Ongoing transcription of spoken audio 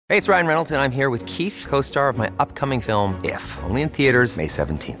Hey, it's Ryan Reynolds, and I'm here with Keith, co-star of my upcoming film, If, only in theaters May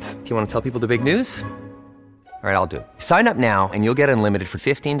 17th. Do you want to tell people the big news? All right, I'll do it. Sign up now and you'll get unlimited for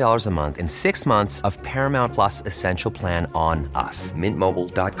 $15 a month and 6 months of Paramount Plus Essential Plan on us.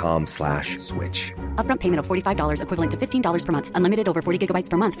 MintMobile.com/switch. Upfront payment of $45 equivalent to $15 per month. Unlimited over 40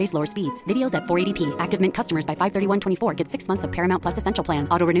 gigabytes per month. Face lower speeds. Videos at 480p. Active Mint customers by 531.24 get 6 months of Paramount Plus Essential Plan.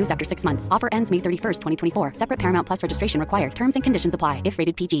 Auto renews after 6 months. Offer ends May 31st, 2024. Separate Paramount Plus registration required. Terms and conditions apply if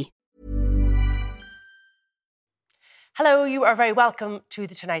rated PG. Hello, you are very welcome to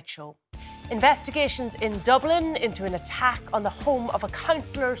The Tonight Show. Investigations in Dublin into an attack on the home of a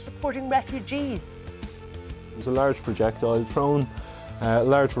councillor supporting refugees. It was a large projectile thrown, a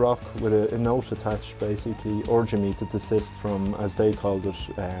large rock with a note attached, basically urging me to desist from, as they called it,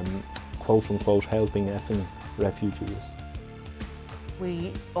 quote-unquote, helping effing refugees.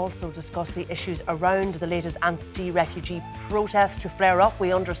 We also discuss the issues around the latest anti-refugee protests to flare up.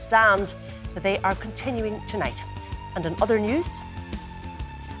 We understand that they are continuing tonight. And in other news,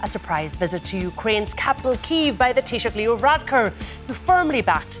 a surprise visit to Ukraine's capital Kyiv by the Taoiseach Leo Varadkar, who firmly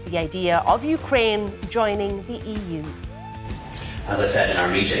backed the idea of Ukraine joining the EU. As I said in our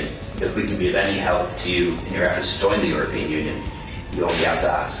meeting, if we can be of any help to you in your efforts to join the European Union, you only have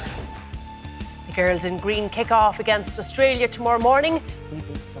to ask. The Girls in Green kick off against Australia tomorrow morning. We've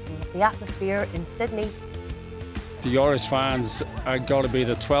been soaking up the atmosphere in Sydney. The Irish fans are going to be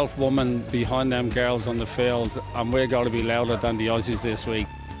the 12th woman behind them girls on the field, and we're going to be louder than the Aussies this week.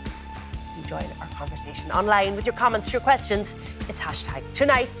 You join our conversation online with your comments, your questions. It's hashtag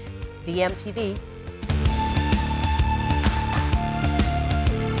tonight, VMTV.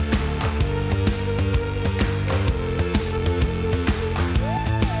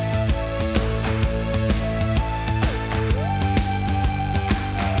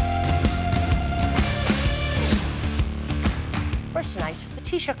 Tonight, the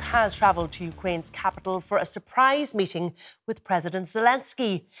Taoiseach has travelled to Ukraine's capital for a surprise meeting with President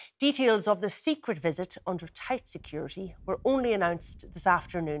Zelensky. Details of the secret visit under tight security were only announced this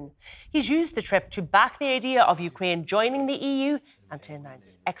afternoon. He's used the trip to back the idea of Ukraine joining the EU and to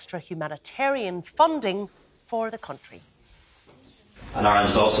announce extra humanitarian funding for the country. And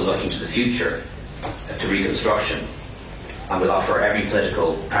Ireland is also looking to the future, to reconstruction, and will offer every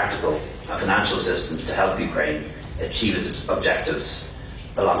political, practical and financial assistance to help Ukraine achieve its objectives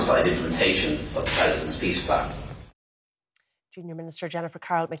alongside the implementation of the President's peace plan. Junior Minister Jennifer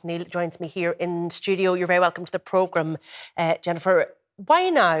Carroll McNeill joins me here in studio. You're very welcome to the programme, Jennifer.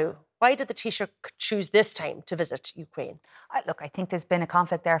 Why now? Why did the Taoiseach choose this time to visit Ukraine? Look, I think there's been a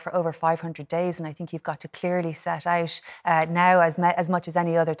conflict there for over 500 days, and I think you've got to clearly set out now, as much as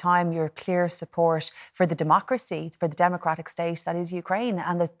any other time, your clear support for the democracy, for the democratic state that is Ukraine,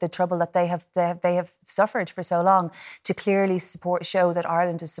 and the trouble that they have suffered for so long. To clearly show that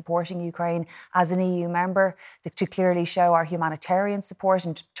Ireland is supporting Ukraine as an EU member, to clearly show our humanitarian support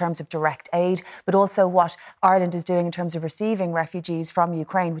in terms of direct aid, but also what Ireland is doing in terms of receiving refugees from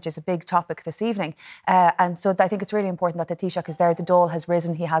Ukraine, which is a big topic this evening. And so I think it's really important that the Taoiseach is there. The dole has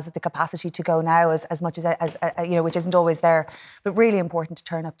risen. He has the capacity to go now as much as which isn't always there. But really important to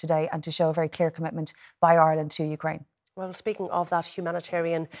turn up today and to show a very clear commitment by Ireland to Ukraine. Well, speaking of that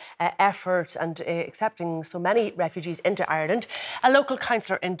humanitarian effort and accepting so many refugees into Ireland, a local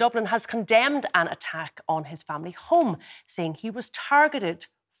councillor in Dublin has condemned an attack on his family home, saying he was targeted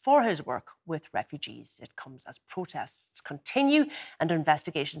for his work with refugees. It comes as protests continue and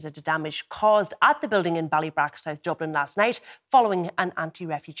investigations into damage caused at the building in Ballybrack, South Dublin last night following an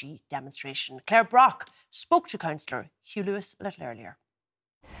anti-refugee demonstration. Claire Brock spoke to Councillor Hugh Lewis a little earlier.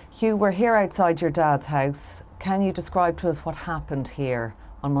 Hugh, we're here outside your dad's house. Can you describe to us what happened here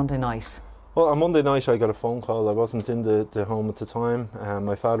on Monday night? Well, on Monday night I got a phone call. I wasn't in the home at the time.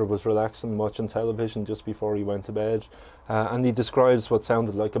 My father was relaxing, watching television just before he went to bed. And he describes what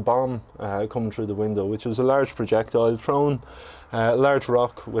sounded like a bomb coming through the window, which was a large projectile thrown, a large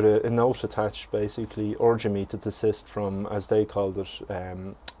rock with a note attached, basically urging me to desist from, as they called it,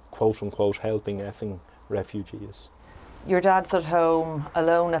 quote-unquote, helping effing refugees. Your dad's at home,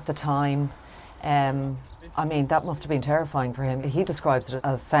 alone at the time. I mean, that must have been terrifying for him. He describes it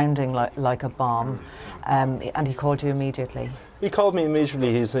as sounding like a bomb, and he called you immediately. He called me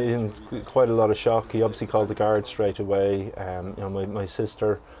immediately. He's in quite a lot of shock. He obviously called the guards straight away. My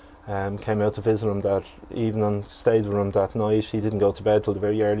sister came out to visit him that evening, stayed with him that night. He didn't go to bed till the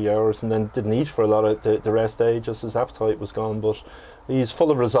very early hours, and then didn't eat for a lot of the rest day. Just his appetite was gone, but he's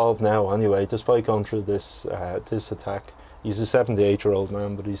full of resolve now anyway, despite going through this attack. He's a 78-year-old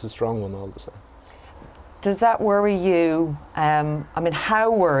man, but he's a strong one all the same. Does that worry you?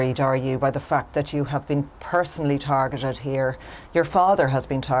 How worried are you by the fact that you have been personally targeted here? Your father has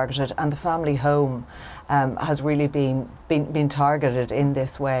been targeted, and the family home has really been targeted in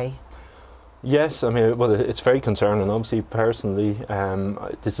this way. Yes, it's very concerning. Obviously, personally,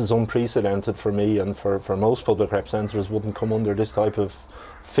 this is unprecedented for me, and for most public representatives wouldn't come under this type of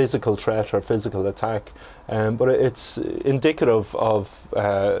physical threat or physical attack. But it's indicative of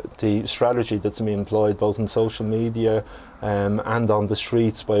the strategy that's being employed both in social media and on the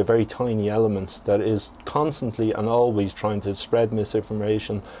streets by a very tiny element that is constantly and always trying to spread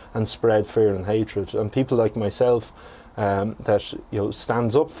misinformation and spread fear and hatred. And people like myself, that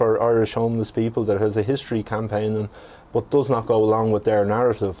stands up for Irish homeless people, that has a history campaigning, but does not go along with their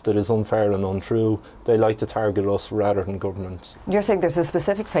narrative that is unfair and untrue. They like to target us rather than government. You're saying there's a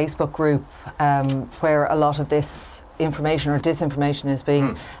specific Facebook group where a lot of this information or disinformation is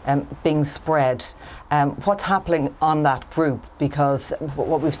being spread. What's happening on that group? Because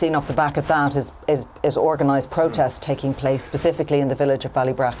what we've seen off the back of that is organised protests taking place, specifically in the village of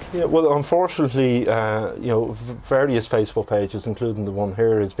Ballybrack. Yeah, well, unfortunately, various Facebook pages, including the one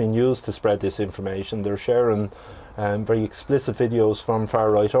here, is being used to spread this information. They're sharing very explicit videos from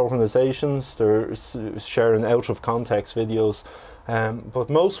far-right organisations. They're sharing out-of-context videos. But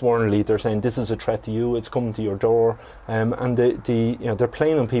most warningly, they're saying this is a threat to you, it's coming to your door, and they're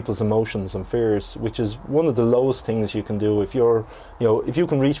playing on people's emotions and fears, which is one of the lowest things you can do. If you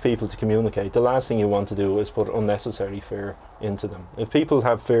can reach people to communicate, the last thing you want to do is put unnecessary fear into them. If people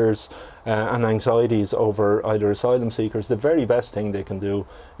have fears and anxieties over either asylum seekers, the very best thing they can do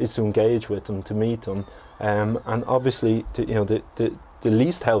is to engage with them, to meet them, and obviously the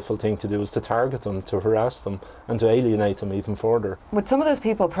least helpful thing to do is to target them, to harass them, and to alienate them even further. With some of those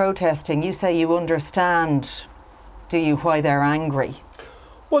people protesting, you say you understand, do you, why they're angry?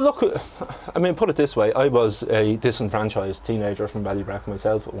 Well, look, put it this way. I was a disenfranchised teenager from Ballybrack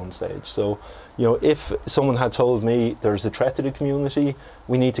myself at one stage. So, if someone had told me there's a threat to the community,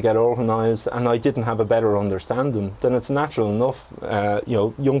 we need to get organised, and I didn't have a better understanding, then it's natural enough,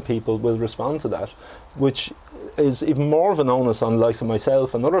 young people will respond to that, which is even more of an onus on the likes of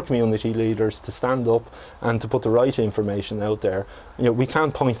myself and other community leaders to stand up and to put the right information out there. We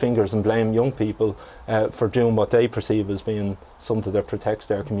can't point fingers and blame young people for doing what they perceive as being something that protects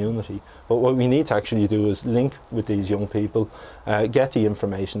their community. But what we need to actually do is link with these young people, get the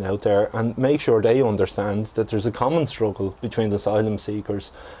information out there, and make sure they understand that there's a common struggle between asylum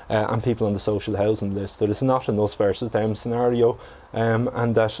seekers and people on the social housing list, that it's not an us versus them scenario,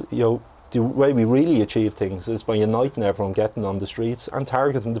 and that the way we really achieve things is by uniting everyone, getting on the streets and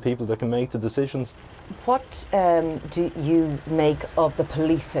targeting the people that can make the decisions. What do you make of the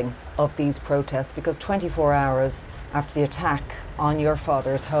policing of these protests? Because 24 hours after the attack on your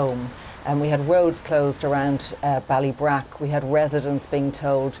father's home, we had roads closed around Ballybrack. We had residents being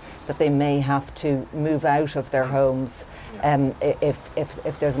told that they may have to move out of their homes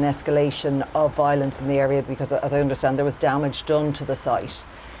if there's an escalation of violence in the area, because as I understand there was damage done to the site.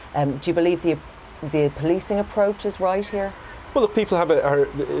 Do you believe the policing approach is right here? Well, look, people are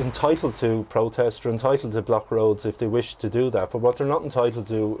entitled to protest, they're entitled to block roads if they wish to do that, but what they're not entitled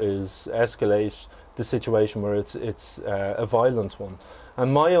to is escalate the situation where it's a violent one.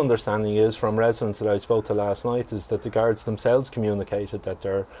 And my understanding is, from residents that I spoke to last night, is that the guards themselves communicated that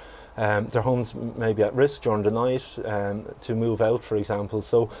their homes may be at risk during the night to move out, for example.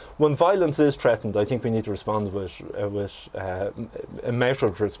 So when violence is threatened, I think we need to respond with a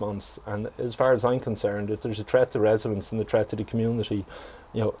measured response. And as far as I'm concerned, if there's a threat to residents and a threat to the community,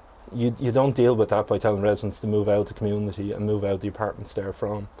 you don't deal with that by telling residents to move out the community and move out the apartments they're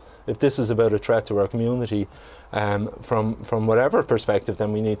from. If this is about a threat to our community, from whatever perspective,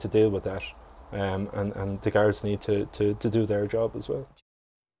 then we need to deal with that. And the guards need to do their job as well.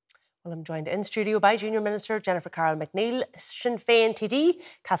 Well, I'm joined in studio by Junior Minister Jennifer Carroll McNeill, Sinn Féin TD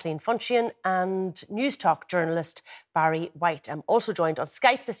Kathleen Funchian, and News Talk journalist Barry White. I'm also joined on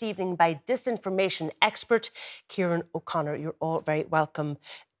Skype this evening by disinformation expert Kieran O'Connor. You're all very welcome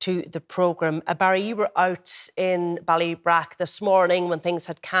to the programme. Barry, you were out in Ballybrack this morning when things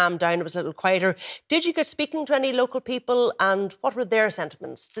had calmed down. It was a little quieter. Did you get speaking to any local people, and what were their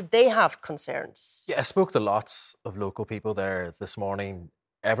sentiments? Did they have concerns? Yeah, I spoke to lots of local people there this morning.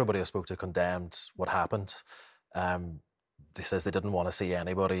 Everybody I spoke to condemned what happened. They says they didn't want to see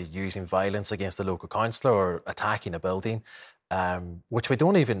anybody using violence against a local councillor or attacking a building, which we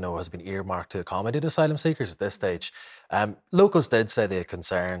don't even know has been earmarked to accommodate asylum seekers at this stage. Locals did say they had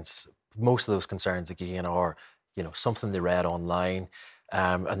concerns. Most of those concerns, again, are something they read online.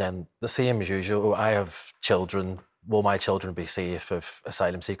 And then the same as usual, I have children will my children be safe if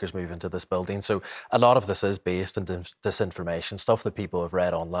asylum seekers move into this building? So a lot of this is based on disinformation, stuff that people have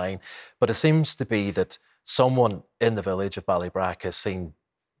read online. But it seems to be that someone in the village of Ballybrack has seen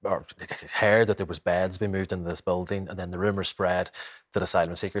or heard that there was beds being moved into this building, and then the rumour spread that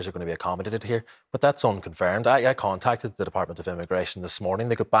asylum seekers are going to be accommodated here. But that's unconfirmed. I contacted the Department of Immigration this morning.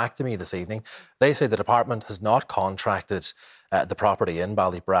 They got back to me this evening. They say the department has not contracted the property in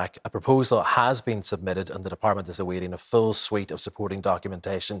Ballybrack. A proposal has been submitted, and the department is awaiting a full suite of supporting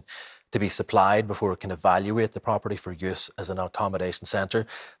documentation to be supplied before it can evaluate the property for use as an accommodation centre.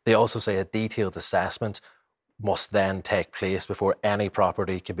 They also say a detailed assessment must then take place before any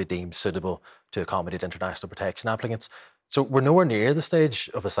property can be deemed suitable to accommodate international protection applicants. So we're nowhere near the stage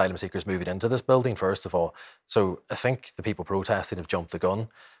of asylum seekers moving into this building, first of all. So I think the people protesting have jumped the gun.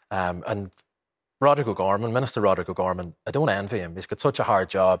 And Minister Roderick O'Gorman, I don't envy him. He's got such a hard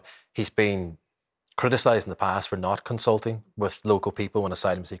job. He's been criticised in the past for not consulting with local people when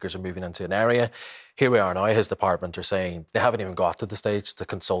asylum seekers are moving into an area. Here we are now, his department are saying they haven't even got to the stage to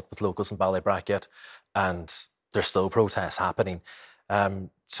consult with locals in Ballybrack yet, and there's still protests happening. We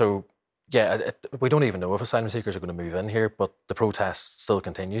don't even know if asylum seekers are going to move in here, but the protests still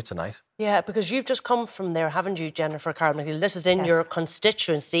continue tonight. Yeah, because you've just come from there, haven't you, Jennifer Carmichael? This is in your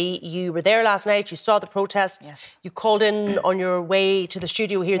constituency. You were there last night, you saw the protests, you called in on your way to the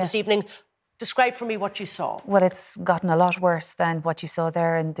studio here this evening. Describe for me what you saw. Well, it's gotten a lot worse than what you saw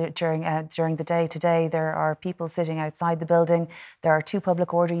there during the day today. There are people sitting outside the building. There are 2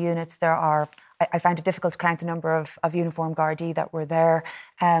 public order units. I found it difficult to count the number of uniformed Gardaí that were there.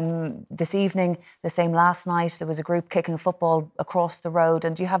 This evening, the same last night, there was a group kicking a football across the road,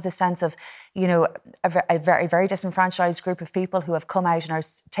 and you have the sense of, a very, very disenfranchised group of people who have come out and are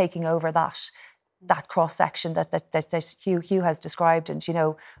taking over that cross-section that Hugh has described. And,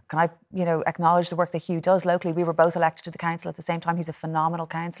 can I, acknowledge the work that Hugh does locally? We were both elected to the council at the same time. He's a phenomenal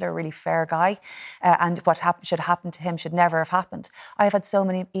councillor, a really fair guy. And what should happen to him should never have happened. I have had so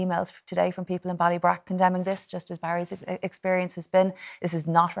many emails today from people in Ballybrack condemning this, just as Barry's experience has been. This is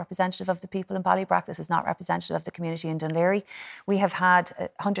not representative of the people in Ballybrack. This is not representative of the community in Dún Laoghaire. We have had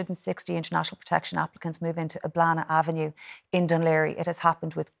 160 international protection applicants move into Ablana Avenue in Dún Laoghaire. It has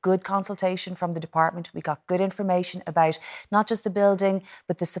happened with good consultation from the department. We got good information about not just the building,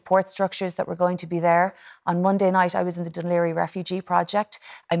 but the support structures that were going to be there. On Monday night, I was in the Dún Laoghaire Refugee Project.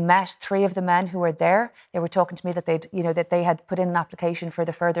 I met 3 of the men who were there. They were talking to me that they had put in an application for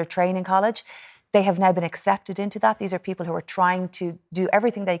the further training college. They have now been accepted into that. These are people who are trying to do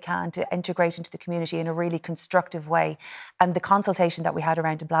everything they can to integrate into the community in a really constructive way. And the consultation that we had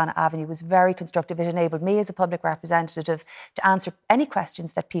around Ablana Avenue was very constructive. It enabled me as a public representative to answer any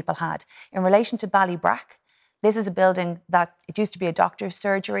questions that people had. In relation to Ballybrack, this is a building that it used to be a doctor's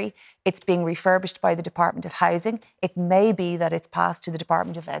surgery. It's being refurbished by the Department of Housing. It may be that it's passed to the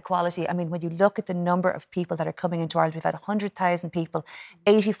Department of Equality. I mean, when you look at the number of people that are coming into Ireland, we've had 100,000 people,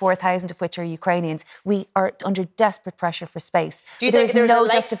 84,000 of which are Ukrainians. We are under desperate pressure for space. Do you think there's no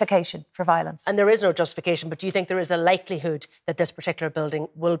justification for violence? And there is no justification, but do you think there is a likelihood that this particular building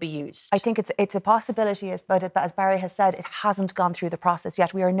will be used? I think it's a possibility, but as Barry has said, it hasn't gone through the process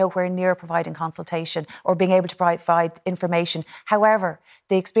yet. We are nowhere near providing consultation or being able to provide information. However,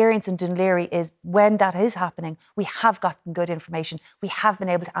 the experience in Dún Laoghaire is when that is happening, we have gotten good information. We have been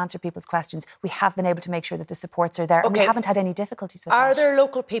able to answer people's questions. We have been able to make sure that the supports are there. And we haven't had any difficulties with that. Are there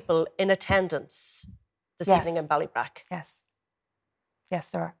local people in attendance this evening in Ballybrack? Yes. Yes,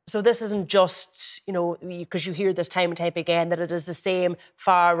 there are. So this isn't just, because you hear this time and time again, that it is the same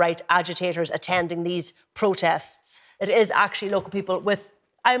far-right agitators attending these protests. It is actually local people with,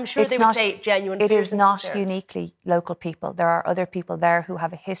 I'm sure they would say, genuine fears. It is not uniquely local people. There are other people there who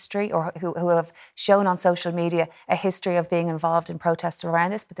have a history or who have shown on social media a history of being involved in protests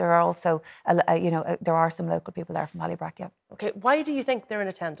around this, but there are also, there are some local people there from Ballybrack, yeah. OK, why do you think they're in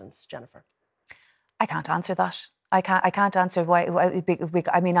attendance, Jennifer? I can't answer that. I can't answer why.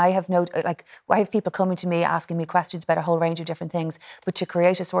 I mean, I have people coming to me asking me questions about a whole range of different things, but to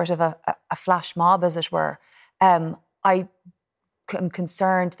create a sort of a flash mob, as it were, I am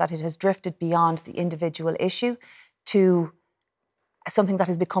concerned that it has drifted beyond the individual issue to something that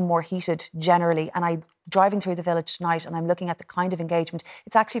has become more heated generally. And I'm driving through the village tonight and I'm looking at the kind of engagement.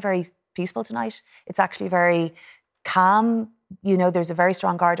 It's actually very peaceful tonight. It's actually very calm. There's a very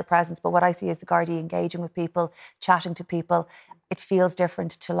strong Garda presence, but what I see is the Gardaí engaging with people, chatting to people. It feels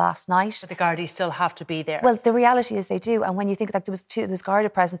different to last night. But the Gardaí still have to be there. Well, the reality is they do. And when you think there was Garda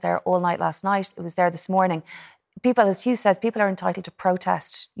presence there all night last night, it was there this morning. people, as Hugh says, people are entitled to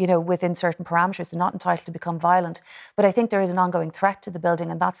protest, within certain parameters. They're not entitled to become violent. But I think there is an ongoing threat to the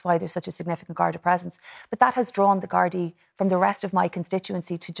building, and that's why there's such a significant Garda presence. But that has drawn the Gardaí from the rest of my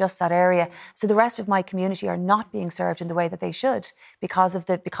constituency to just that area. So the rest of my community are not being served in the way that they should because of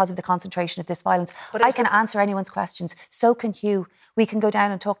the concentration of this violence. But I can answer anyone's questions. So can Hugh. We can go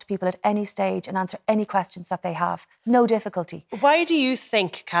down and talk to people at any stage and answer any questions that they have. No difficulty. Why do you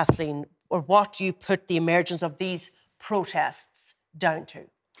think, Kathleen, or what do you put the emergence of these protests down to?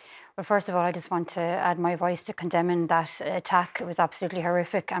 Well, first of all, I just want to add my voice to condemning that attack. It was absolutely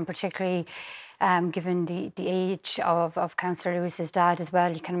horrific, and particularly given the age of Councillor Lewis's dad as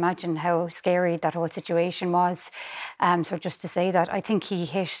well, you can imagine how scary that whole situation was. So just to say that, I think he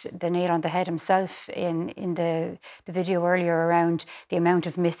hit the nail on the head himself in the video earlier around the amount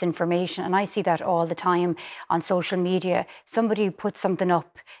of misinformation. And I see that all the time on social media. Somebody puts something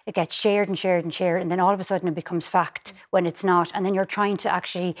up, it gets shared and shared and shared, and then all of a sudden it becomes fact when it's not. And then you're trying to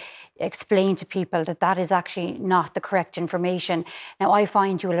actually explain to people that that is actually not the correct information. Now, I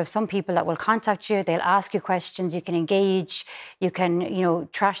find you will have some people that will contact you, they'll ask you questions, you can engage, you can,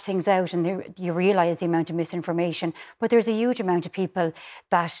 trash things out, and you realise the amount of misinformation. But there's a huge amount of people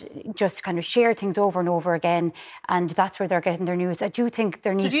that just kind of share things over and over again, and that's where they're getting their news. I do think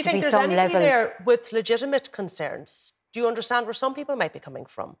there needs to be some level... Do you think there's anybody there with legitimate concerns? Do you understand where some people might be coming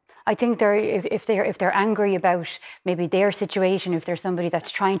from? I think if they're angry about maybe their situation, if there's somebody that's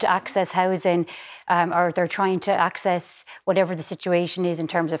trying to access housing, or they're trying to access whatever the situation is in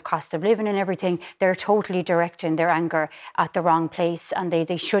terms of cost of living and everything, they're totally directing their anger at the wrong place, and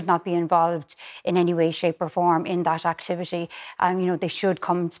they should not be involved in any way, shape or form in that activity. They should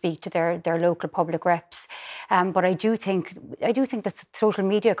come speak to their local public reps. But I do think that social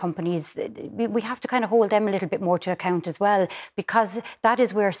media companies, we have to kind of hold them a little bit more to account as well, because that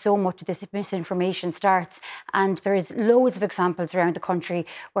is where so much of this misinformation starts. And there's loads of examples around the country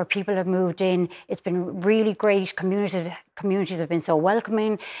where people have moved in. It's been really great. Communities have been so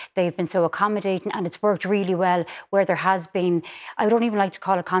welcoming, they've been so accommodating, and it's worked really well where there has been, I don't even like to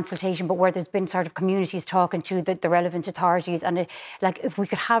call it consultation, but where there's been sort of communities talking to the relevant authorities. And if we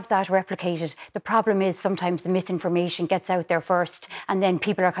could have that replicated, the problem is sometimes the misinformation gets out there first, and then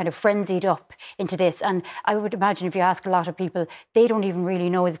people are kind of frenzied up into this. And I would imagine if you ask a lot of people, they don't even really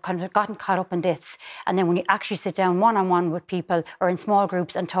know, they've kind of gotten caught up in this. And then when you actually sit down one-on-one with people or in small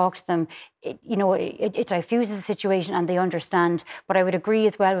groups and talk to them, it diffuses the situation and they understand. But I would agree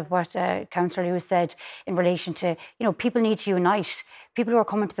as well with what Councillor Lewis said in relation to, people need to unite. People who are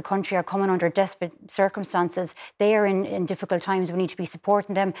coming to the country are coming under desperate circumstances. They are in difficult times. We need to be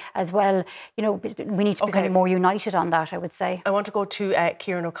supporting them as well. We need to be kind of more united on that, I would say. I want to go to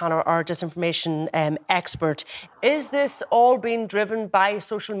Kieran O'Connor, our disinformation expert. Is this all being driven by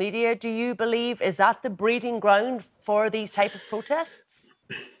social media, do you believe? Is that the breeding ground for these type of protests?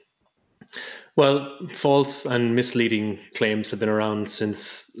 Well, false and misleading claims have been around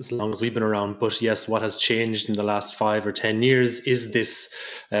since as long as we've been around. But yes, what has changed in the last 5 or 10 years is this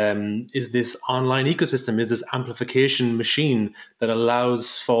online ecosystem, is this amplification machine that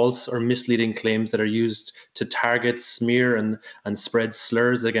allows false or misleading claims that are used to target, smear and spread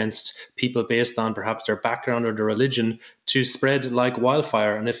slurs against people based on perhaps their background or their religion to spread like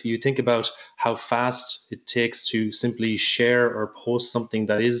wildfire. And if you think about how fast it takes to simply share or post something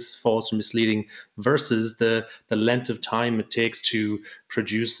that is false or misleading versus the length of time it takes to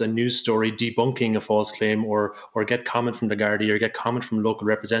produce a news story debunking a false claim or get comment from the Gardaí or get comment from local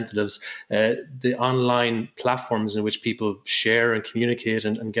representatives, the online platforms in which people share and communicate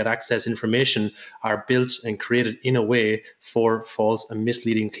and get access information are built and created in a way for false and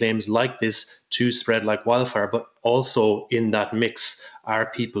misleading claims like this to spread like wildfire. But also in that mix are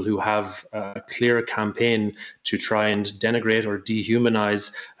people who have a clear campaign to try and denigrate or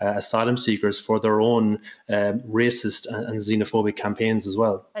dehumanize asylum seekers for their own racist and xenophobic campaigns as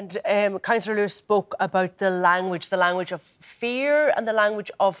well. And Councillor Lewis spoke about the language of fear and the language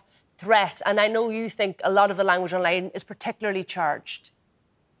of threat. And I know you think a lot of the language online is particularly charged.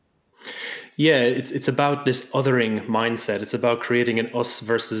 Yeah, it's about this othering mindset. It's about creating an us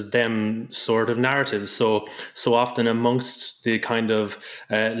versus them sort of narrative. So often amongst the kind of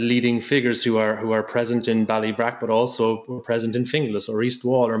leading figures who are present in Ballybrack, but also present in Finglas or East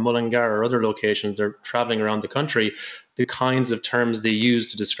Wall or Mullingar or other locations, they're travelling around the country. The kinds of terms they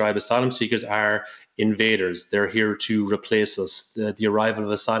use to describe asylum seekers are invaders. They're here to replace us. The arrival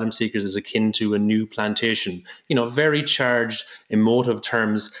of asylum seekers is akin to a new plantation. Very charged, emotive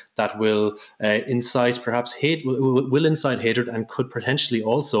terms that will incite perhaps hate, will incite hatred and could potentially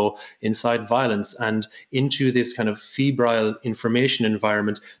also incite violence. And into this kind of febrile information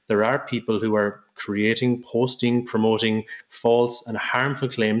environment, there are people who are creating, posting, promoting false and harmful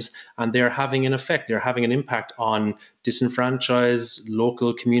claims, and they're having an effect. They're having an impact on disenfranchised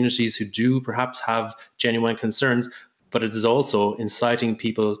local communities who do perhaps have genuine concerns, but it is also inciting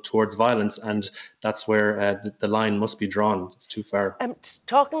people towards violence, and that's where the line must be drawn. It's too far.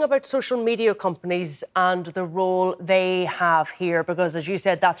 Talking about social media companies and the role they have here, because as you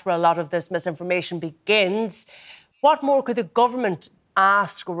said, that's where a lot of this misinformation begins. What more could the government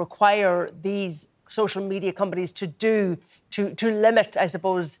ask or require these social media companies to do to limit, I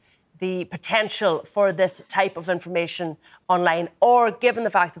suppose, the potential for this type of information online? Or, given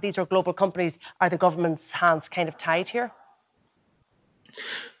the fact that these are global companies, are the government's hands kind of tied here?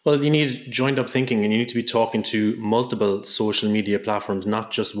 Well, you need joined up thinking, and you need to be talking to multiple social media platforms,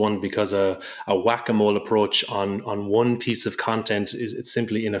 not just one, because a whack-a-mole approach on one piece of content it's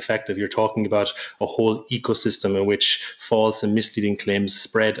simply ineffective. You're talking about a whole ecosystem in which false and misleading claims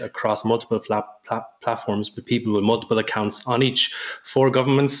spread across multiple platforms with people with multiple accounts on each. For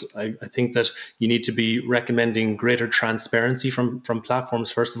governments, I think that you need to be recommending greater transparency from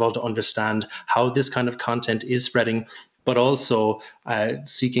platforms, first of all, to understand how this kind of content is spreading, but also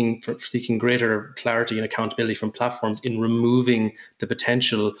seeking greater clarity and accountability from platforms in removing the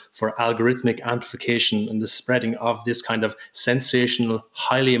potential for algorithmic amplification and the spreading of this kind of sensational,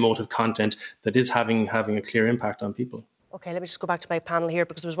 highly emotive content that is having a clear impact on people. OK, let me just go back to my panel here,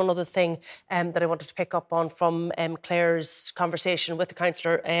 because there was one other thing that I wanted to pick up on from Claire's conversation with the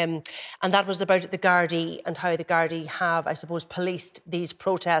councillor, and that was about the Gardaí and how the Gardaí have, I suppose, policed these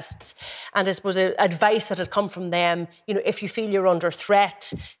protests. And I suppose advice that had come from them, if you feel you're under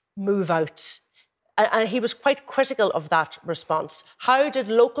threat, move out. And he was quite critical of that response. How did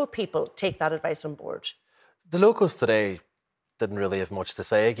local people take that advice on board? The locals today didn't really have much to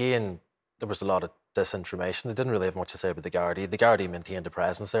say. Again, there was a lot of disinformation. They didn't really have much to say about the Gardaí. The Gardaí maintained a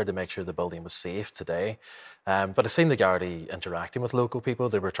presence there to make sure the building was safe today. But I've seen the Gardaí interacting with local people.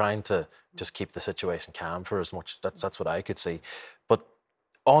 They were trying to just keep the situation calm for as much. That's what I could see. But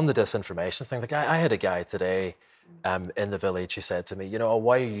on the disinformation thing, like I had a guy today in the village who said to me,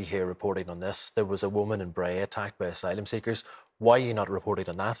 why are you here reporting on this? There was a woman in Bray attacked by asylum seekers. Why are you not reporting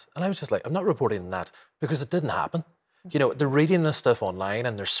on that? And I was just like, I'm not reporting on that because it didn't happen. They're reading this stuff online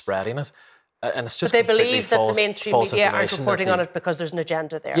and they're spreading it. And it's just but they believe that false, the mainstream media aren't reporting on it because there's an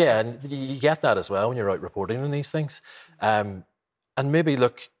agenda there. Yeah, and you get that as well when you're out reporting on these things. And maybe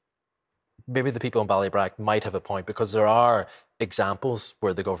the people in Ballybrack might have a point, because there are examples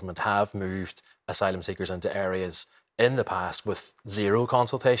where the government have moved asylum seekers into areas in the past with zero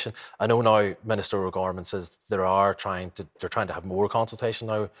consultation. I know now Minister O'Gorman says they're trying to have more consultation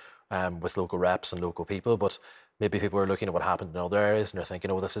now with local reps and local people, but maybe people are looking at what happened in other areas and they're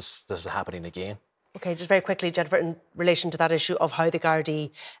thinking, this is happening again. OK, just very quickly, Jennifer, in relation to that issue of how the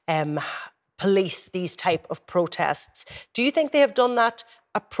Gardaí police these type of protests, do you think they have done that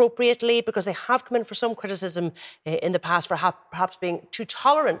appropriately? Because they have come in for some criticism in the past for perhaps being too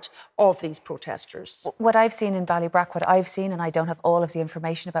tolerant of these protesters. What I've seen in Ballybrack, and I don't have all of the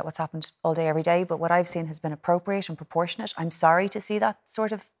information about what's happened all day, every day, but what I've seen has been appropriate and proportionate. I'm sorry to see that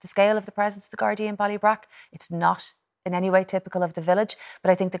sort of the scale of the presence of the Gardaí in Ballybrack. It's not in any way typical of the village, but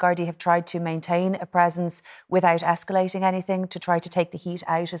I think the Gardaí have tried to maintain a presence without escalating anything, to try to take the heat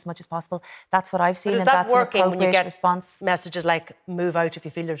out as much as possible. That's what I've seen, and that's an appropriate when you get response. Messages like "move out if you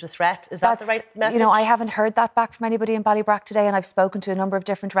feel there's a threat"? Is that the right message? I haven't heard that back from anybody in Ballybrack today, and I've spoken to a number of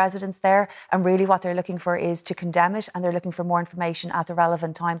different residents there, and really what they're looking for is to condemn it, and they're looking for more information at the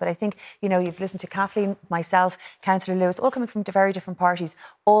relevant time. But I think, you've listened to Kathleen, myself, Councillor Lewis, all coming from very different parties,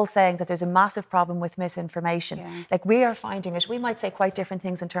 all saying that there's a massive problem with misinformation. Yeah. Like, we are finding it. We might say quite different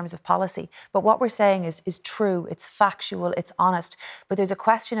things in terms of policy, but what we're saying is true, it's factual, it's honest. But there's a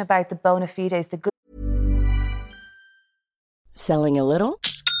question about the bona fides, the good. Selling a little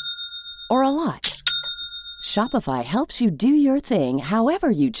or a lot? Shopify helps you do your thing however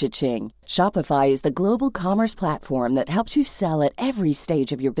you cha-ching. Shopify is the global commerce platform that helps you sell at every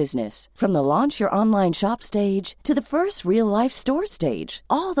stage of your business. From the launch your online shop stage to the first real-life store stage,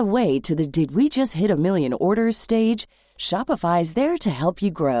 all the way to the did we just hit a million orders stage. Shopify is there to help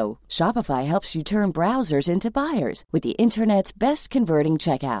you grow. Shopify helps you turn browsers into buyers with the internet's best converting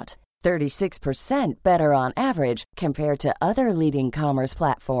checkout. 36% better on average compared to other leading commerce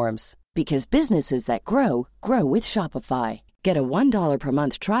platforms. Because businesses that grow, grow with Shopify. Get a $1 per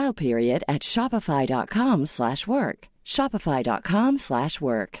month trial period at shopify.com/work.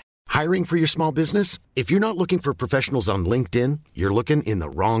 Shopify.com/work. Hiring for your small business? If you're not looking for professionals on LinkedIn, you're looking in the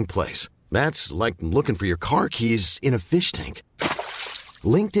wrong place. That's like looking for your car keys in a fish tank.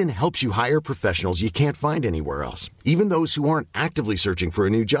 LinkedIn helps you hire professionals you can't find anywhere else, even those who aren't actively searching for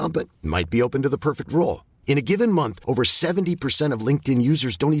a new job but might be open to the perfect role. In a given month, over 70% of LinkedIn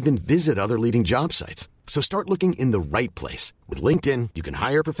users don't even visit other leading job sites. So start looking in the right place. With LinkedIn, you can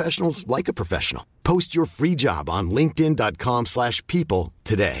hire professionals like a professional. Post your free job on linkedin.com/people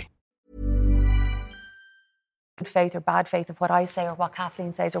today. Good faith or bad faith of what I say or what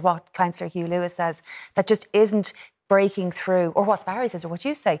Kathleen says or what Councillor Hugh Lewis says that just isn't breaking through, or what Barry says or what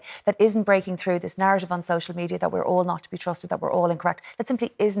you say, that isn't breaking through this narrative on social media that we're all not to be trusted, that we're all incorrect. That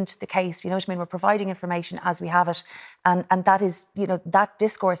simply isn't the case. You know what I mean? We're providing information as we have it. And that is, you know, that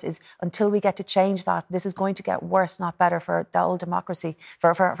discourse is, until we get to change that, this is going to get worse, not better, for the old democracy,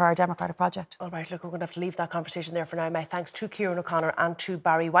 for our democratic project. All right, look, we're going to have to leave that conversation there for now. My thanks to Kieran O'Connor and to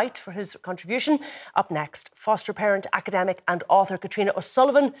Barry White for his contribution. Up next, foster parent, academic and author Katrina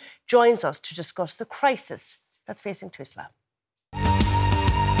O'Sullivan joins us to discuss the crisis that's facing Tusla.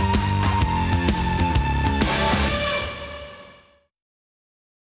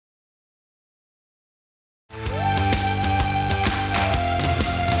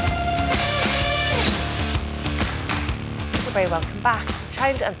 Very welcome back.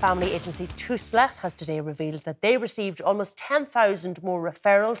 Child and family agency Tusla has today revealed that they received almost 10,000 more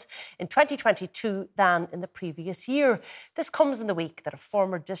referrals in 2022 than in the previous year. This comes in the week that a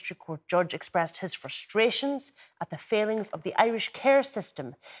former district court judge expressed his frustrations at the failings of the Irish care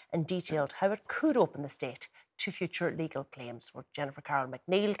system and detailed how it could open the state to future legal claims. We're Jennifer Carroll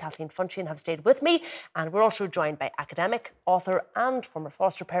McNeil, Kathleen Funchian have stayed with me, and we're also joined by academic, author and former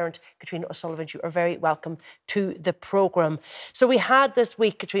foster parent Katrina O'Sullivan. You are very welcome to the programme. So we had this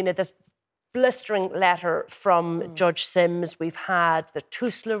week, Katrina, this blistering letter from Judge Sims. We've had the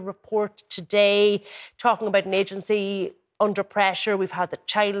Tusla report today talking about an agency under pressure. We've had the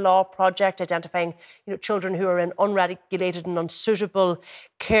Child Law Project identifying, children who are in unregulated and unsuitable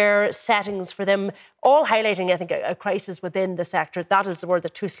care settings for them, all highlighting, I think, a crisis within the sector. That is the word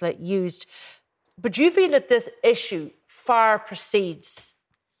that Tusla used. But do you feel that this issue far precedes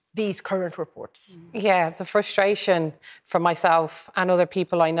these current reports? Yeah, the frustration for myself and other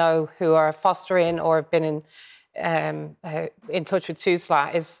people I know who are fostering or have been in touch with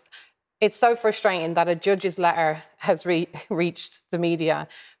Tusla is, it's so frustrating that a judge's letter has reached the media.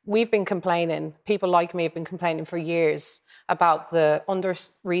 We've been complaining, people like me have been complaining for years about the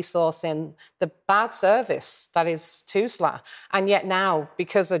under-resourcing, the bad service that is Tusla. And yet now,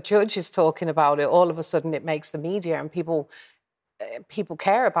 because a judge is talking about it, all of a sudden it makes the media and people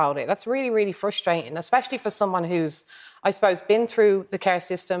care about it. That's really, really frustrating, especially for someone who's, I suppose, been through the care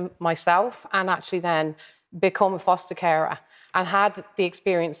system myself and actually then become a foster carer and had the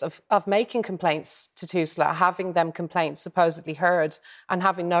experience of making complaints to Tusla, having them complaints supposedly heard and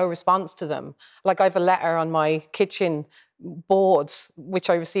having no response to them. Like, I have a letter on my kitchen boards, which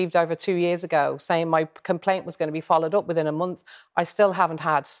I received over 2 years ago, saying my complaint was going to be followed up within a month. I still haven't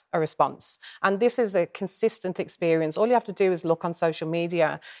had a response. And this is a consistent experience. All you have to do is look on social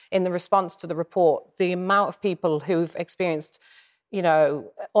media in the response to the report, the amount of people who've experienced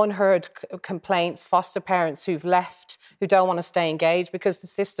unheard complaints, foster parents who've left, who don't want to stay engaged because the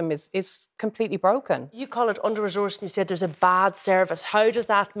system is completely broken. You call it under-resourced and you said there's a bad service. How does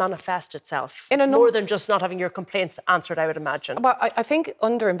that manifest itself? It's more than just not having your complaints answered, I would imagine. Well, I think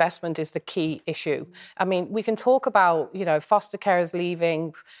underinvestment is the key issue. I mean, we can talk about, foster carers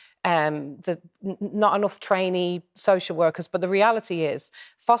leaving, not enough trainee social workers, but the reality is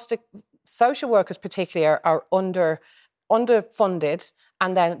social workers particularly are underfunded,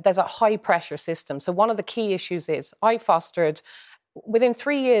 and then there's a high pressure system. So one of the key issues is I fostered, within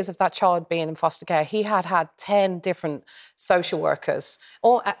 3 years of that child being in foster care, he had 10 different social workers.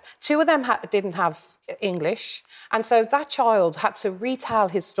 Two of them didn't have English. And so that child had to retell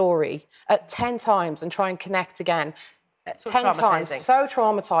his story 10 times and try and connect again. 10 times. So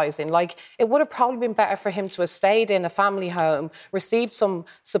traumatising. Like, it would have probably been better for him to have stayed in a family home, received some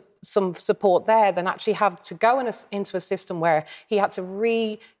support there, than actually have to go into a system where he had to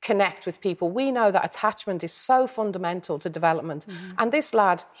reconnect with people. We know that attachment is so fundamental to development. Mm-hmm. And this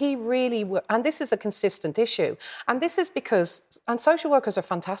lad, and this is a consistent issue. And this is because, and social workers are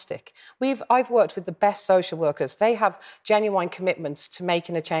fantastic. I've worked with the best social workers. They have genuine commitments to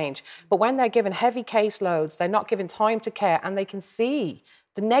making a change. But when they're given heavy caseloads, they're not given time to care, and they can see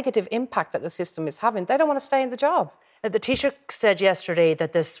the negative impact that the system is having, they don't want to stay in the job. The Taoiseach said yesterday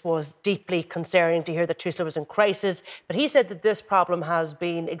that this was deeply concerning to hear that Tusla was in crisis, but he said that this problem has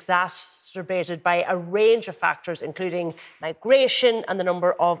been exacerbated by a range of factors, including migration and the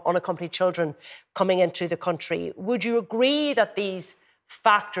number of unaccompanied children coming into the country. Would you agree that these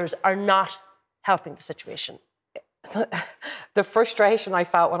factors are not helping the situation? the frustration I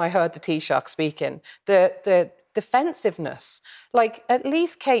felt when I heard the Taoiseach speaking, the defensiveness. Like, at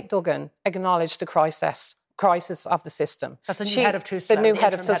least Kate Duggan acknowledged the crisis of the system. That's the new head of Tusla. The new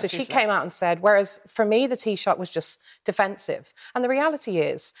head of Tusla. She came out and said, whereas for me, the Taoiseach was just defensive. And the reality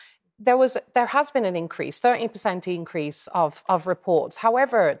is, there has been an increase, 13% increase of reports.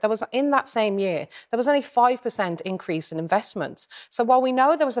 However, there was, in that same year, there was only 5% increase in investments. So while we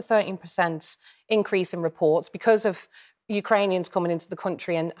know there was a 13% increase in reports because of Ukrainians coming into the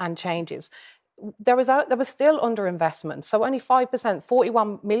country and changes, there was still underinvestment. So only 5%,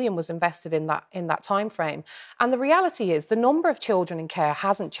 41 million was invested in that time frame. And the reality is the number of children in care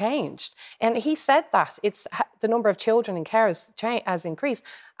hasn't changed. And he said that the number of children in care has increased,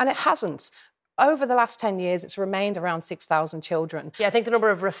 and it hasn't. Over the last 10 years, it's remained around 6,000 children. Yeah, I think the number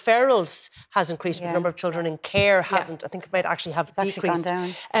of referrals has increased, but the number of children in care hasn't. I think it might actually have decreased.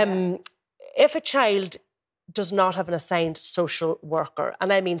 Gone down. If a child does not have an assigned social worker,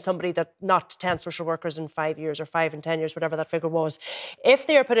 and I mean somebody that not 10 social workers in 5 years or 5 and 10 years, whatever that figure was, if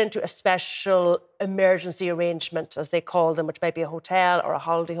they are put into a special emergency arrangement, as they call them, which might be a hotel or a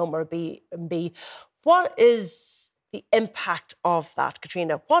holiday home or a B&B, what is the impact of that,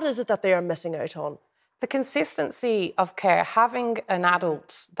 Katrina? What is it that they are missing out on? The consistency of care, having an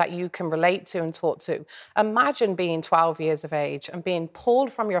adult that you can relate to and talk to. Imagine being 12 years of age and being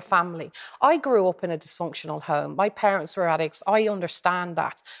pulled from your family. I grew up in a dysfunctional home. My parents were addicts. I understand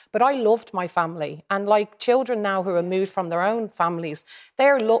that. But I loved my family. And like children now who are moved from their own families,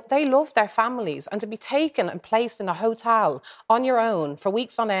 they love their families. And to be taken and placed in a hotel on your own for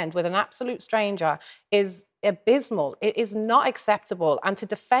weeks on end with an absolute stranger is abysmal. It is not acceptable. And to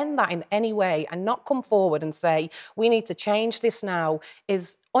defend that in any way and not come forward and say, we need to change this now,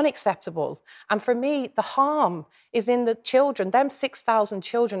 is unacceptable. And for me, the harm is in the children, them 6,000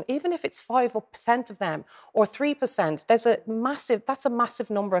 children, even if it's 5% of them or 3%, that's a massive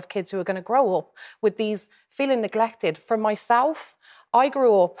number of kids who are going to grow up with these feeling neglected. For myself, I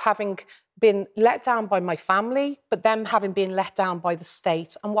grew up having been let down by my family, but them having been let down by the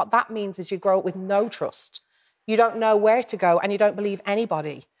state. And what that means is you grow up with no trust. You don't know where to go and you don't believe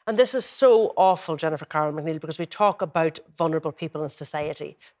anybody. And this is so awful, Jennifer Carroll McNeil, because we talk about vulnerable people in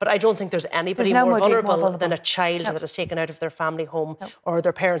society, but I don't think there's anybody more vulnerable than a child that is taken out of their family home or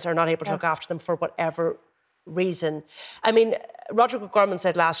their parents are not able to look after them for whatever reason. I mean, Roderick O'Gorman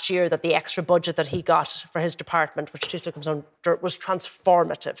said last year that the extra budget that he got for his department, which Tusla comes under, was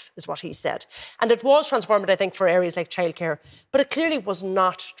transformative, is what he said. And it was transformative, I think, for areas like childcare, but it clearly was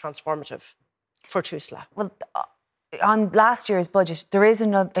not transformative for Tusla. Well, on last year's budget, there is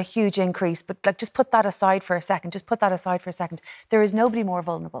a huge increase, but just put that aside for a second. There is nobody more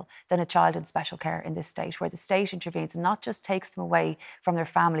vulnerable than a child in special care in this state, where the state intervenes and not just takes them away from their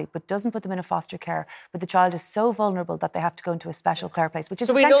family, but doesn't put them in a foster care. But the child is so vulnerable that they have to go into a special care place, which is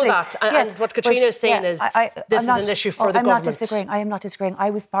so essentially... we know that. And what Katrina is saying is this is an issue for the government. I am not disagreeing. I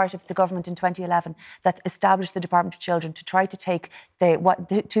was part of the government in 2011 that established the Department of Children to try to take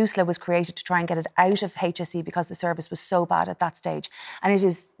Tusla was created to try and get it out of HSE because the service was so bad at that stage. And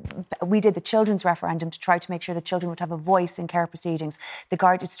we did the children's referendum to try to make sure that children would have a voice in care proceedings.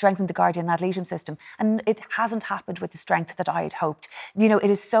 It strengthened the guardian ad litem system. And it hasn't happened with the strength that I had hoped. You know,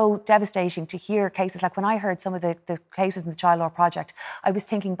 it is so devastating to hear cases like when I heard some of the cases in the Child Law Project, I was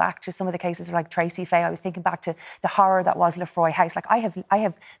thinking back to some of the cases like Tracy Faye. I was thinking back to the horror that was Lefroy House. Like I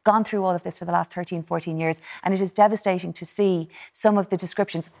have gone through all of this for the last 13, 14 years, and it is devastating to see some of the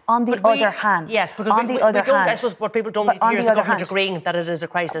descriptions. On the other hand, yes, because I suppose what people don't need to hear is the government agreeing that it is a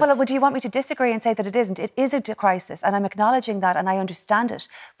crisis. Well, do you want me to disagree and say that it isn't? It is a crisis, and I'm acknowledging that, and I understand it.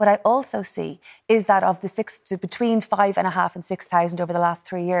 What I also see is that of the between 5,500 and 6,000 over the last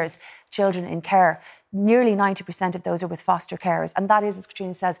 3 years, children in care, nearly 90% of those are with foster carers, and that is, as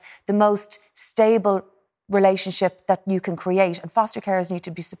Katrina says, the most stable relationship that you can create, and foster carers need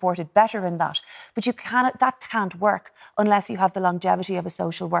to be supported better in that. But that can't work unless you have the longevity of a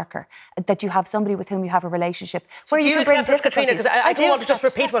social worker, that you have somebody with whom you have a relationship where you can bring difficulties. Katrina, I do want to just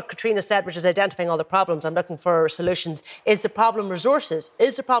repeat what Katrina said, which is identifying all the problems. I'm looking for solutions. Is the problem resources?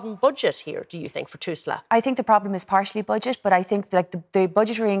 Is the problem budget here, do you think, for Tusla? I think the problem is partially budget, but I think that the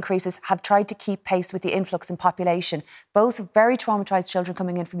budgetary increases have tried to keep pace with the influx in population, both very traumatised children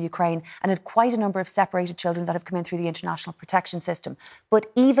coming in from Ukraine and quite a number of separated children that have come in through the international protection system.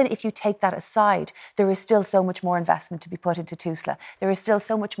 But even if you take that aside, there is still so much more investment to be put into Tusla. There is still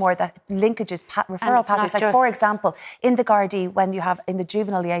so much more that linkages, referral pathways. Like, for example, in the Gardaí, when you have in the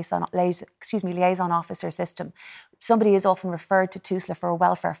juvenile liaison officer system, somebody is often referred to Tusla for a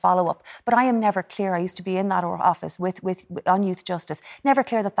welfare follow-up. But I am never clear. I used to be in that office on youth justice. Never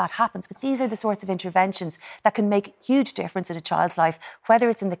clear that happens. But these are the sorts of interventions that can make huge difference in a child's life, whether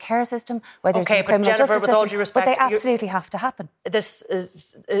it's in the care system, whether it's in the criminal justice system. But they absolutely have to happen. This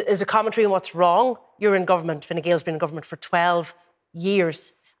is a commentary on what's wrong. You're in government. Fine Gael's been in government for 12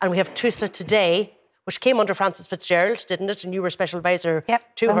 years. And we have Tusla today, which came under Frances Fitzgerald, didn't it? And you were special advisor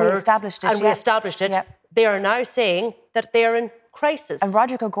to her. And we established it. We established it. Yep. They are now saying that they are in crisis. And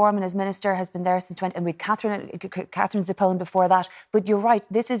Roderick O'Gorman, as minister, has been there since 20... And we Catherine Zappone before that. But you're right,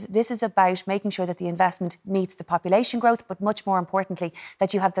 this is about making sure that the investment meets the population growth, but much more importantly,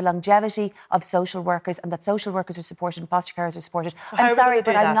 that you have the longevity of social workers and that social workers are supported and foster carers are supported. I'm sorry,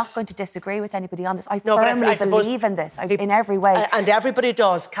 but I'm not going to disagree with anybody on this. I firmly believe in this in every way. And everybody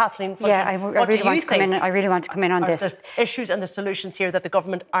does. Kathleen, I really want to come in on this. The issues and the solutions here that the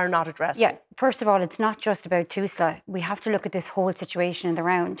government are not addressing. Yeah, first of all, it's not just about Tusla. We have to look at this whole situation in the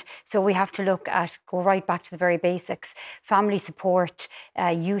round. So we have to go right back to the very basics. Family support,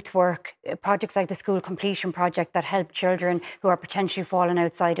 youth work, projects like the School Completion Project that help children who are potentially falling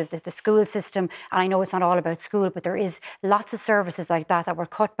outside of the school system. And I know it's not all about school, but there is lots of services like that were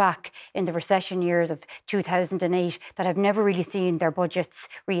cut back in the recession years of 2008 that have never really seen their budgets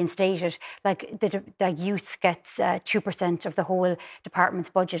reinstated. Like the youth gets 2% of the whole department's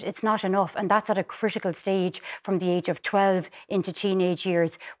budget. It's not enough. And that's at a critical stage from the age of 12 into teenage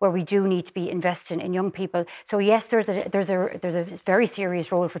years where we do need to be investing in young people. So yes, there's a very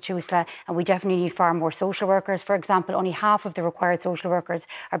serious role for Tusla, and we definitely need far more social workers. For example, only half of the required social workers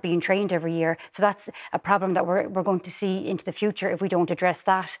are being trained every year. So that's a problem that we're going to see into the future if we don't address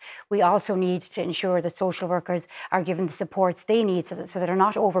that. We also need to ensure that social workers are given the supports they need so that they're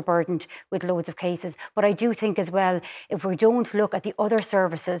not overburdened with loads of cases. But I do think as well, if we don't look at the other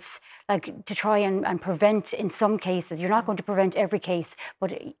services, like to try and prevent in some cases, you're not going to prevent every case,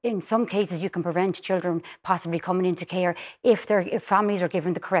 but in some cases you can prevent children possibly coming into care if families are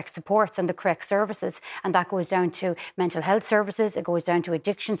given the correct supports and the correct services. And that goes down to mental health services, it goes down to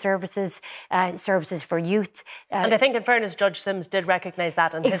addiction services, services for youth. And I think in fairness, Judge Sims did recognise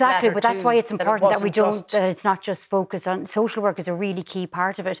that in his letter but that's why it's important that it's not just focused on social work is a really key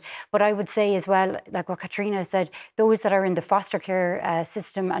part of it. But I would say as well, like what Katrina said, those that are in the foster care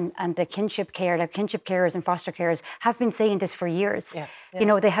system and the kinship care, like kinship carers and foster carers, have been saying this for years. Yeah. You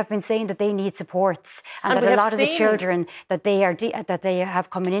know, they have been saying that they need supports and that a lot of the children that they have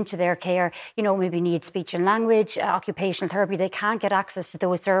coming into their care, you know, maybe need speech and language, occupational therapy. They can't get access to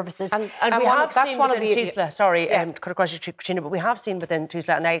those services. And we have seen within Tusla, could I question you, Katrina, but we have seen within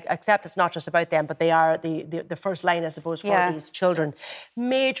Tusla, and I accept it's not just about them, but they are the first line, I suppose, for these children.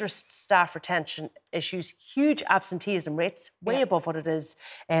 Major staff retention issues, huge absenteeism rates, way above what it is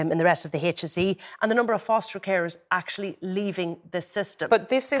in the rest of the HSE, and the number of foster carers actually leaving the system. But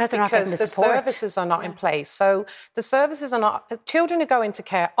this is because the services are not in place. So the services are not... Children who go into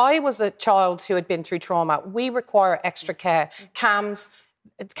care... I was a child who had been through trauma. We require extra care. CAMS,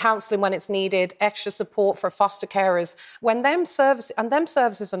 counselling when it's needed, extra support for foster carers. When them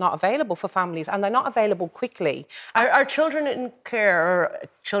services are not available for families, and they're not available quickly. Are children in care, or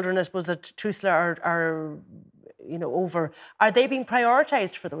children, I suppose, that Tusla are are they being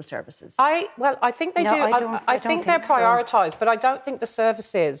prioritised for those services? I think they do. I think they're prioritised, but I don't think the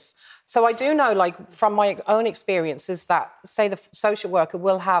services. So I do know, like, from my own experiences, that, say, the social worker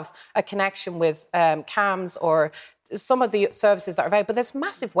will have a connection with CAMS or some of the services that are available, but there's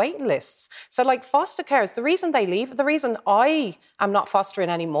massive waiting lists. So, like, foster carers, the reason they leave, the reason I am not fostering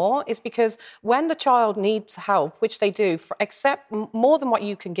anymore is because when the child needs help, which they do, accept more than what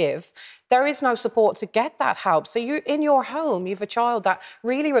you can give, there is no support to get that help. So you, in your home, you have a child that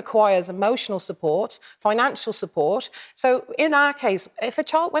really requires emotional support, financial support. So in our case,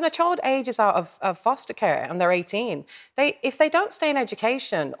 when a child ages out of foster care and they're 18, if they don't stay in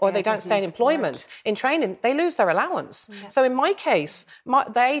education or they don't stay in employment, in training, they lose their allowance. Yeah. So in my case,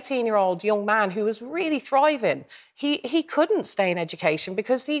 the 18-year-old young man who was really thriving, he couldn't stay in education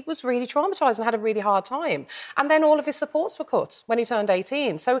because he was really traumatised and had a really hard time. And then all of his supports were cut when he turned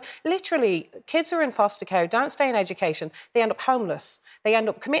 18. So literally, kids who are in foster care don't stay in education. They end up homeless. They end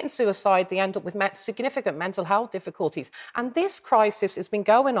up committing suicide. They end up with significant mental health difficulties. And this crisis has been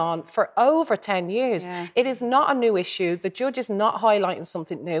going on for over 10 years. Yeah. It is not a new issue. The judge is not highlighting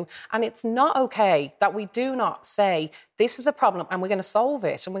something new. And it's not okay that we do not say, this is a problem and we're going to solve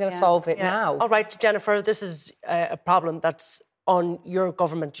it, and we're going to solve it now. All right, Jennifer, this is a problem that's on your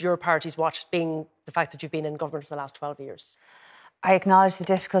government, your party's watch, being the fact that you've been in government for the last 12 years. I acknowledge the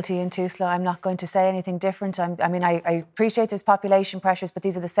difficulty in Tusla. I'm not going to say anything different. I appreciate there's population pressures, but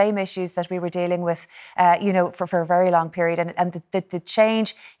these are the same issues that we were dealing with, for a very long period. And the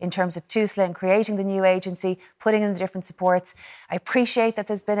change in terms of Tusla and creating the new agency, putting in the different supports. I appreciate that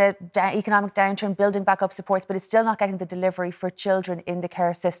there's been an economic downturn, building back up supports, but it's still not getting the delivery for children in the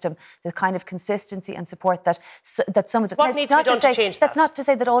care system, the kind of consistency and support that some of the... What needs to be done to change that? That's not to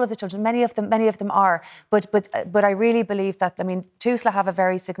say that all of the children, many of them are, but I really believe that, Tusla have a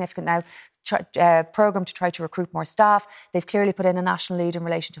very significant now programme to try to recruit more staff. They've clearly put in a national lead in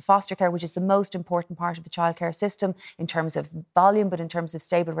relation to foster care, which is the most important part of the childcare system in terms of volume, but in terms of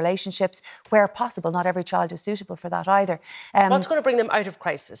stable relationships. Where possible, not every child is suitable for that either. What's going to bring them out of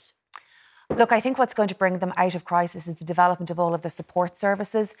crisis? Look, I think what's going to bring them out of crisis is the development of all of the support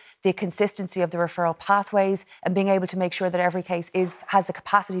services, the consistency of the referral pathways, and being able to make sure that every case has the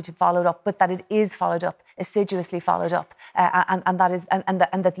capacity to follow it up, but that it is followed up, assiduously followed up, and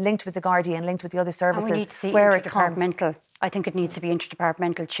that linked with the Guardian, linked with the other services, and we need to see where it comes. I think it needs to be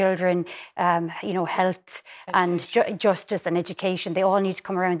interdepartmental. Children, health and justice and education, they all need to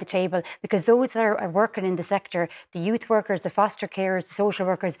come around the table, because those that are working in the sector, the youth workers, the foster carers, the social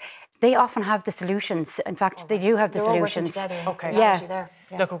workers, they often have the solutions. In fact, they do have the solutions. Okay. Yeah.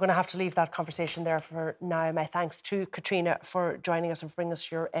 Look, we're going to have to leave that conversation there for now. My thanks to Katrina for joining us and bringing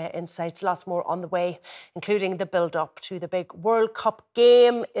us your insights. Lots more on the way, including the build-up to the big World Cup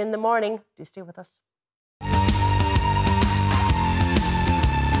game in the morning. Do stay with us.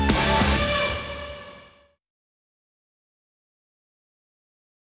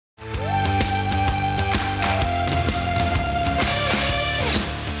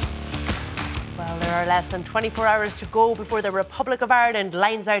 Less than 24 hours to go before the Republic of Ireland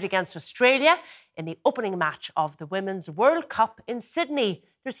lines out against Australia in the opening match of the Women's World Cup in Sydney.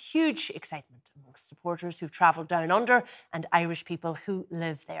 There's huge excitement amongst supporters who've travelled down under and Irish people who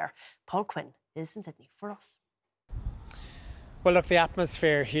live there. Paul Quinn is in Sydney for us. Well, look, the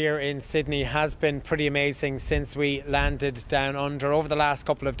atmosphere here in Sydney has been pretty amazing since we landed down under. Over the last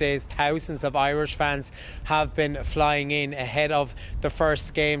couple of days, thousands of Irish fans have been flying in ahead of the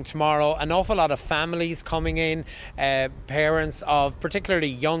first game tomorrow. An awful lot of families coming in, parents of particularly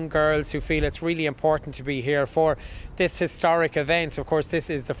young girls who feel it's really important to be here for this historic event. Of course, this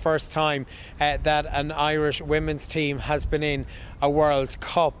is the first time that an Irish women's team has been in a World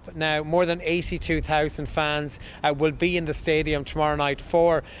Cup. Now, more than 82,000 fans will be in the stadium tomorrow night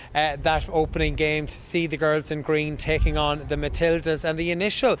for that opening game to see the girls in green taking on the Matildas. And the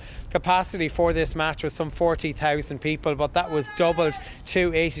initial capacity for this match was some 40,000 people, but that was doubled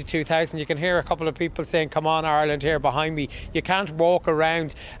to 82,000. You can hear a couple of people saying, "Come on, Ireland," here behind me. You can't walk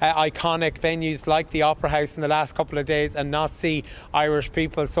around iconic venues like the Opera House in the last couple of days and not see Irish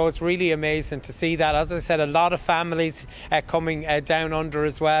people. So it's really amazing to see that. As I said, a lot of families coming down under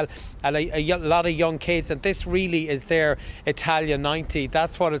as well, and a lot of young kids, and this really is their Italia 90.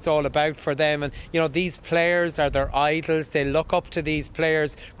 That's what it's all about for them. And these players are their idols. They look up to these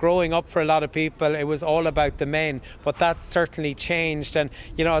players. Growing up for a lot of people, it was all about the men, but that's certainly changed. And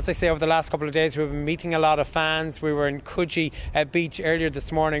as I say, over the last couple of days we've been meeting a lot of fans. We were in COYGIG beach earlier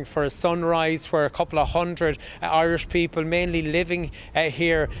this morning for a sunrise where a couple of hundred Irish people, mainly living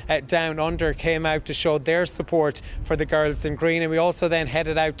here down under, came out to show their support for the girls in green. And we also then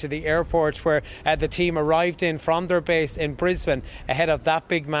headed out to the airport where the team arrived in from their base in Brisbane ahead of that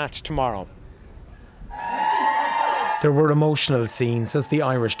big match tomorrow. There were emotional scenes as the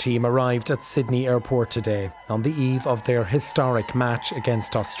Irish team arrived at Sydney Airport today on the eve of their historic match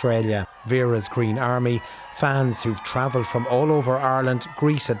against Australia. Vera's Green Army, fans who've travelled from all over Ireland,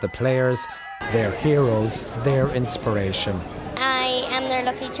 greeted the players, their heroes, their inspiration. I am their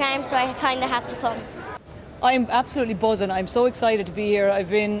lucky charm, so I kind of have to come. I'm absolutely buzzing. I'm so excited to be here. I've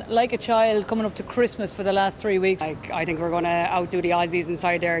been like a child coming up to Christmas for the last 3 weeks. I think we're going to outdo the Aussies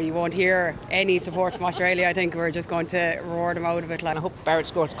inside there. You won't hear any support from Australia. I think we're just going to reward them out of it. I hope Barrett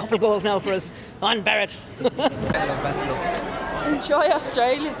scores a couple of goals now for us. On Barrett. Enjoy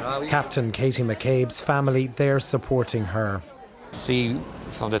Australia. Captain Katie McCabe's family, they're supporting her. See,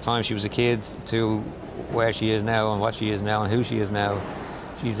 from the time she was a kid to where she is now and what she is now and who she is now,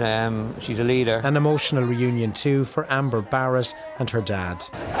 she's a leader. An emotional reunion too for Amber Barrett and her dad.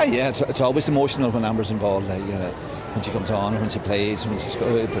 Yeah, it's always emotional when Amber's involved. When she comes on, when she plays,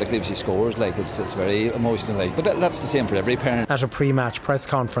 particularly if she scores, it's very emotional. But that's the same for every parent. At a pre-match press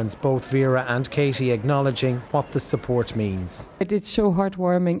conference, both Vera and Katie acknowledging what the support means. It's so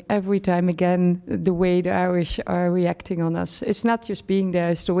heartwarming every time again, the way the Irish are reacting on us. It's not just being there,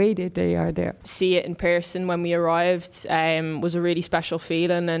 it's the way that they are there. See it in person when we arrived was a really special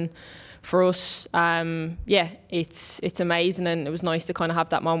feeling, and for us, it's amazing, and it was nice to kind of have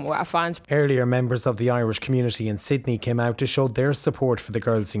that moment with our fans. Earlier, members of the Irish community in Sydney came out to show their support for the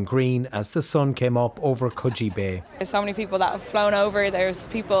girls in green as the sun came up over COYGIG Bay. There's so many people that have flown over, there's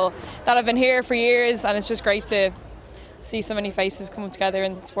people that have been here for years, and it's just great to see so many faces come together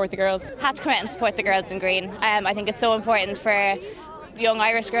and support the girls. Had to come out and support the girls in green. I think it's so important for young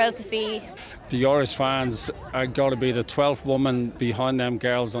Irish girls to see. The Irish fans are got to be the 12th woman behind them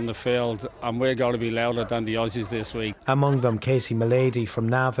girls on the field, and we're got to be louder than the Aussies this week. Among them, Katie Milady from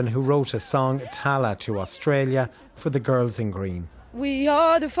Navan, who wrote a song, Tala, to Australia for the girls in green. We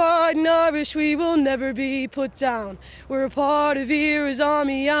are the fighting Irish, we will never be put down. We're a part of Era's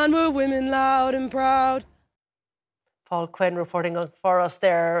army and we're women loud and proud. Paul Quinn reporting for us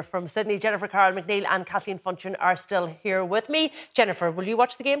there from Sydney. Jennifer Carroll McNeil and Kathleen Funchion are still here with me. Jennifer, will you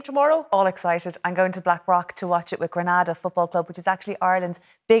watch the game tomorrow? All excited. I'm going to Blackrock to watch it with Granada Football Club, which is actually Ireland's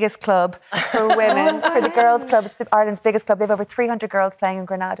biggest club for women. For the girls' club, it's Ireland's biggest club. They have over 300 girls playing in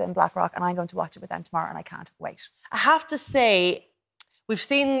Granada and Blackrock, and I'm going to watch it with them tomorrow, and I can't wait. I have to say, we've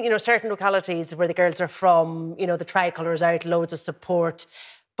seen, certain localities where the girls are from, the tricolours out, loads of support.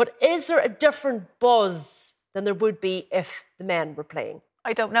 But is there a different buzz than there would be if the men were playing?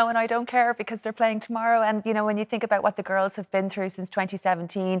 I don't know, and I don't care, because they're playing tomorrow. And, when you think about what the girls have been through since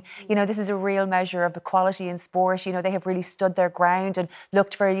 2017, this is a real measure of equality in sport. They have really stood their ground and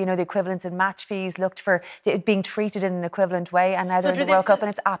looked for, the equivalence in match fees, looked for it being treated in an equivalent way. And now they're in the World Cup, and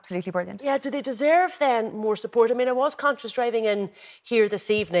it's absolutely brilliant. Yeah, do they deserve then more support? I mean, I was conscious driving in here this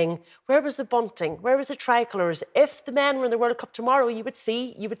evening. Where was the bunting? Where was the tricolours? If the men were in the World Cup tomorrow, you would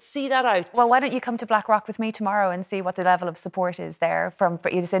see that out. Well, why don't you come to Blackrock with me tomorrow and see what the level of support is there from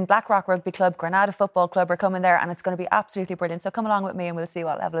it's in Blackrock Rugby Club, Granada Football Club are coming there, and it's going to be absolutely brilliant. So come along with me and we'll see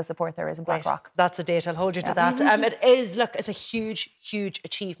what level of support there is in Blackrock. Right. That's a date. I'll hold you to that. It's a huge, huge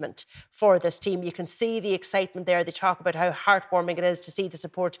achievement for this team. You can see the excitement there. They talk about how heartwarming it is to see the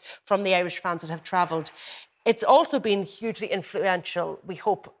support from the Irish fans that have travelled. It's also been hugely influential, we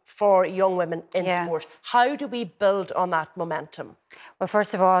hope, for young women in sport. How do we build on that momentum? Well,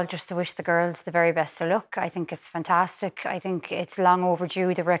 first of all, just to wish the girls the very best of luck. I think it's fantastic. I think it's long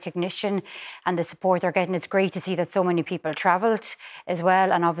overdue, the recognition and the support they're getting. It's great to see that so many people travelled as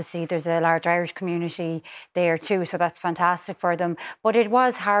well. And obviously there's a large Irish community there too, so that's fantastic for them. But it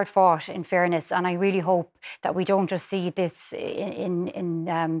was hard fought, in fairness, and I really hope that we don't just see this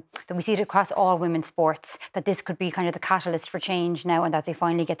that we see it across all women's sports, that this could be kind of the catalyst for change now, and that they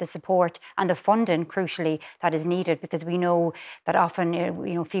finally get the support and the funding, crucially, that is needed, because we know that often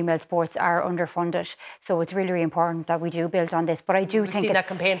female sports are underfunded. So it's really, really important that we do build on this. But I do think we've seen that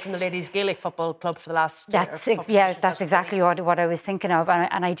campaign from the Ladies Gaelic Football Club for the last that's exactly what I was thinking of.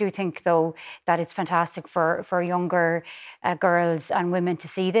 And I do think, though, that it's fantastic for younger girls and women to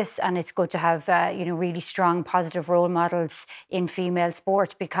see this, and it's good to have really strong, positive role models in female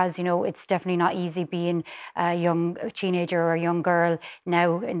sport, because it's definitely not easy being a young teenager or a young girl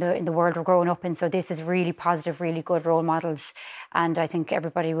now in the world we're growing up in. So this is really positive, really good role models, and I think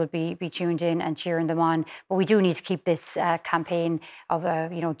everybody will be tuned in and cheering them on. But we do need to keep this campaign of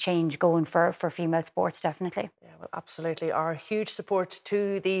change going for female sports, definitely. Yeah, well, absolutely. Our huge support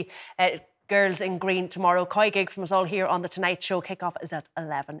to the girls in green tomorrow. COYGIG from us all here on The Tonight Show. Kick-off is at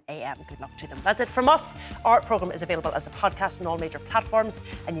 11 a.m. Good luck to them. That's it from us. Our programme is available as a podcast on all major platforms,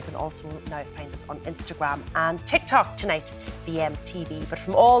 and you can also now find us on Instagram and TikTok tonight, VMTV. But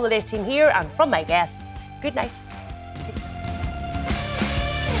from all the late team here and from my guests, good night.